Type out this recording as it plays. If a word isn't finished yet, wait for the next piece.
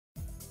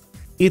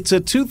It's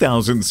a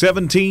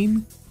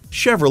 2017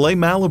 Chevrolet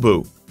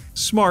Malibu.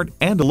 Smart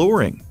and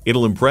alluring,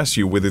 it'll impress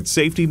you with its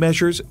safety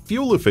measures,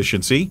 fuel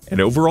efficiency,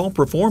 and overall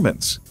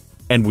performance.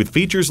 And with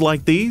features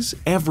like these,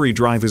 every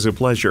drive is a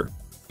pleasure.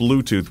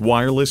 Bluetooth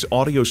wireless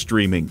audio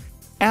streaming,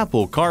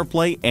 Apple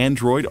CarPlay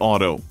Android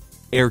Auto,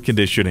 air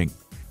conditioning,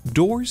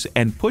 doors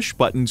and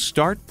push-button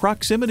start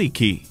proximity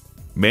key,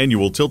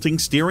 manual tilting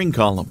steering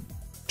column,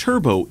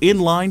 turbo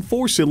inline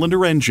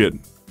 4-cylinder engine,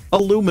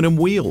 aluminum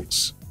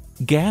wheels,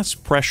 gas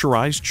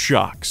pressurized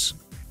shocks,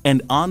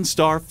 and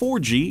OnStar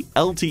 4G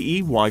LTE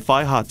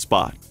Wi-Fi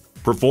hotspot.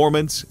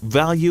 Performance,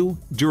 value,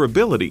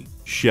 durability,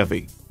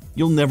 Chevy.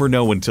 You'll never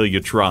know until you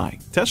try.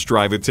 Test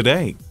drive it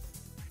today.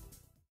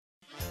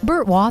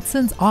 Burt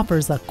Watson's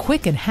offers a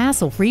quick and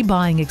hassle-free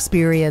buying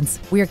experience.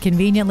 We are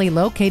conveniently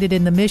located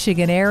in the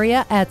Michigan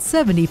area at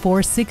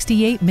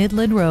 7468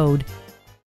 Midland Road.